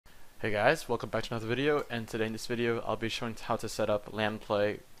Hey guys, welcome back to another video, and today in this video I'll be showing how to set up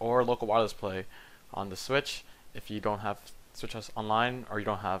LAN-PLAY or local wireless play on the Switch if you don't have Switch online, or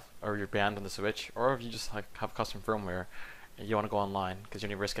you're banned on the Switch, or if you just have custom firmware and you want to go online because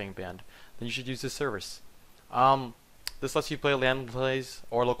you're risk getting banned, then you should use this service. This lets you play LAN plays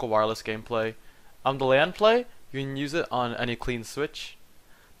or local wireless gameplay. The LAN-PLAY, you can use it on any clean Switch,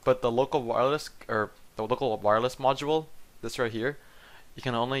 but the local wireless module, this right here, you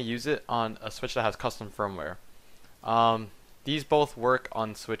can only use it on a Switch that has custom firmware. These both work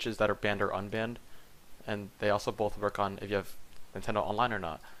on Switches that are banned or unbanned, and they also both work on if you have Nintendo Online or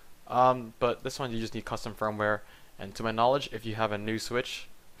not. But this one you just need custom firmware, and to my knowledge, if you have a new Switch,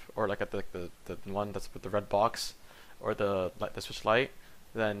 or like the one that's with the red box, or the Switch Lite,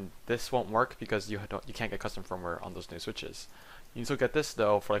 then this won't work because you can't get custom firmware on those new Switches. You can still get this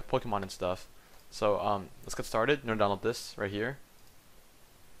though for like Pokemon and stuff. So let's get started. You're gonna download this right here,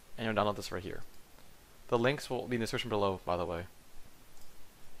 and you'll download this right here. The links will be in the description below, by the way.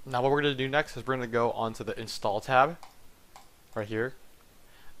 Now what we're going to do next is we're going to go onto the install tab right here,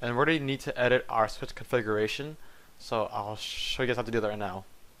 and we're going to need to edit our Switch configuration, so I'll show you guys how to do that right now.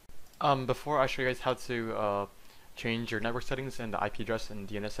 Before I show you guys how to change your network settings and the IP address and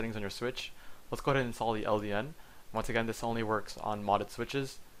DNS settings on your Switch, let's go ahead and install the LDN. Once again, this only works on modded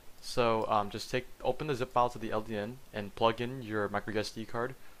Switches, so just open the zip file to the LDN and plug in your microSD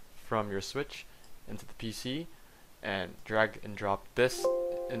card from your Switch into the PC, and drag and drop this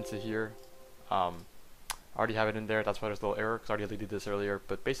into here. I already have it in there, that's why there's a little error because I already did this earlier,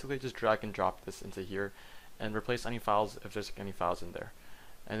 but basically just drag and drop this into here and replace any files if there's any files in there.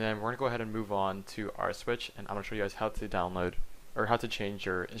 And then we're going to go ahead and move on to our Switch, and I'm going to show you guys how to download or how to change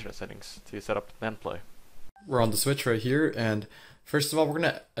your internet settings to set up LAN-PLAY. We're on the Switch right here, and first of all we're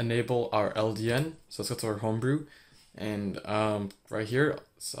going to enable our LDN, so let's go to our homebrew. And right here,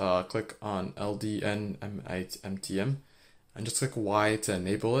 click on LDN MTM and just click Y to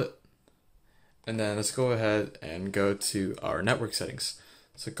enable it. And then let's go ahead and go to our network settings.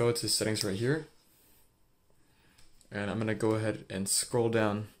 So go to settings right here, and I'm going to go ahead and scroll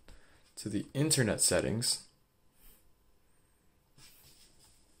down to the internet settings.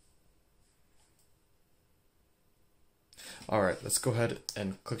 Alright, let's go ahead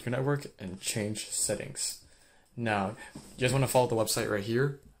and click your network and change settings. Now, you guys want to follow the website right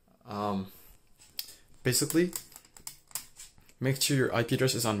here. Basically, make sure your IP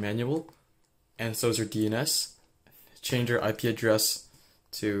address is on manual, and so is your DNS. Change your IP address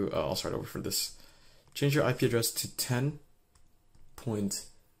to, I'll start over for this. Change your IP address to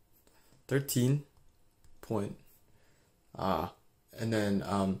 10.13. And then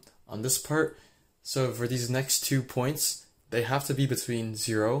on this part, so for these next 2 points, they have to be between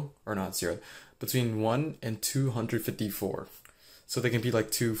between 1 and 254. So they can be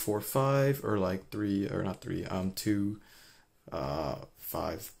like 245 or like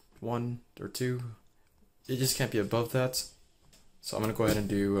 251 or 2. It just can't be above that. So I'm gonna go ahead and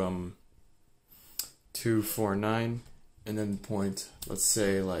do 249 and then point, let's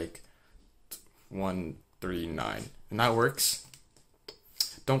say like 139, and that works.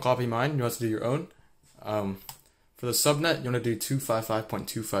 Don't copy mine, you have to do your own. For the subnet, you want to do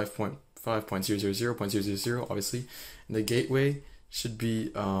 255.25.5.000.000, obviously, and the gateway should be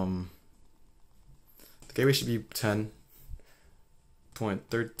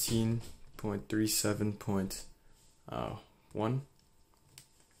 10.13.37.1.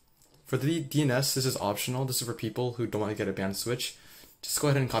 For the DNS, this is optional. This is for people who don't want to get a banned Switch. Just go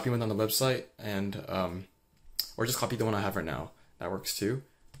ahead and copy one on the website, and or just copy the one I have right now. That works too.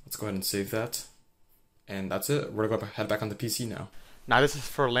 Let's go ahead and save that. And that's it. We're gonna head back on the PC now. Now this is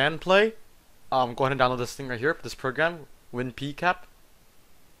for LAN-PLAY. Go ahead and download this thing right here, this program, WinPcap.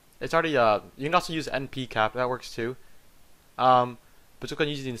 It's already you can also use NPCap, that works too. But you're gonna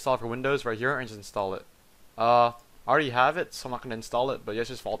use the install for Windows right here and just install it. I already have it, so I'm not gonna install it, but you guys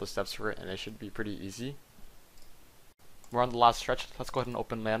just follow the steps for it and it should be pretty easy. We're on the last stretch. Let's go ahead and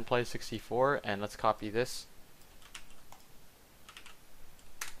open LAN-PLAY 64 and let's copy this.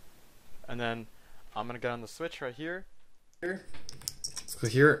 And then I'm gonna get on the Switch right here. Let's go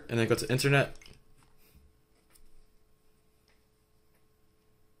here and then go to internet.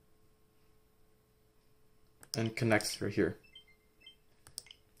 And connect right here.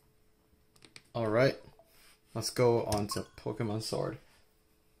 Alright, let's go on to Pokemon Sword.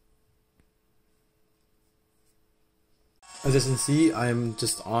 As you can see, I'm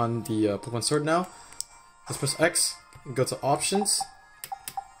just on the Pokemon Sword now. Let's press X and go to options.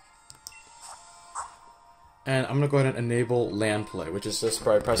 And I'm going to go ahead and enable LAN-PLAY, which is just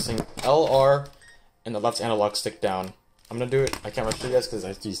by pressing LR and the left analog stick down. I'm gonna do it. I can't rush you guys because I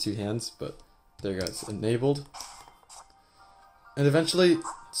have to use 2 hands, but there you go. It's enabled. And eventually,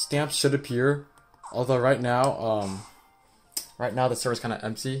 stamps should appear. Although right now the server's kind of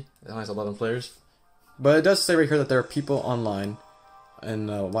empty. It only has 11 players. But it does say right here that there are people online in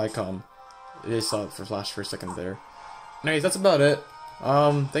YCOM. They saw it for flash for a second there. Anyways, that's about it.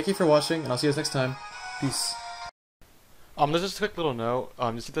 Thank you for watching, and I'll see you guys next time. Peace. There's just a quick little note.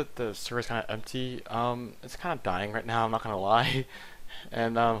 You see that the server's kind of empty. It's kind of dying right now. I'm not gonna lie,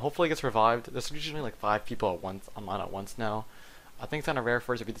 and hopefully it gets revived. There's usually like 5 people at once online at once now. I think it's kind of rare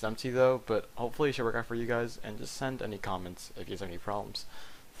for it to be this empty though, but hopefully it should work out for you guys. And just send any comments if you guys have any problems.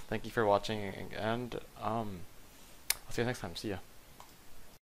 Thank you for watching, and I'll see you next time. See ya.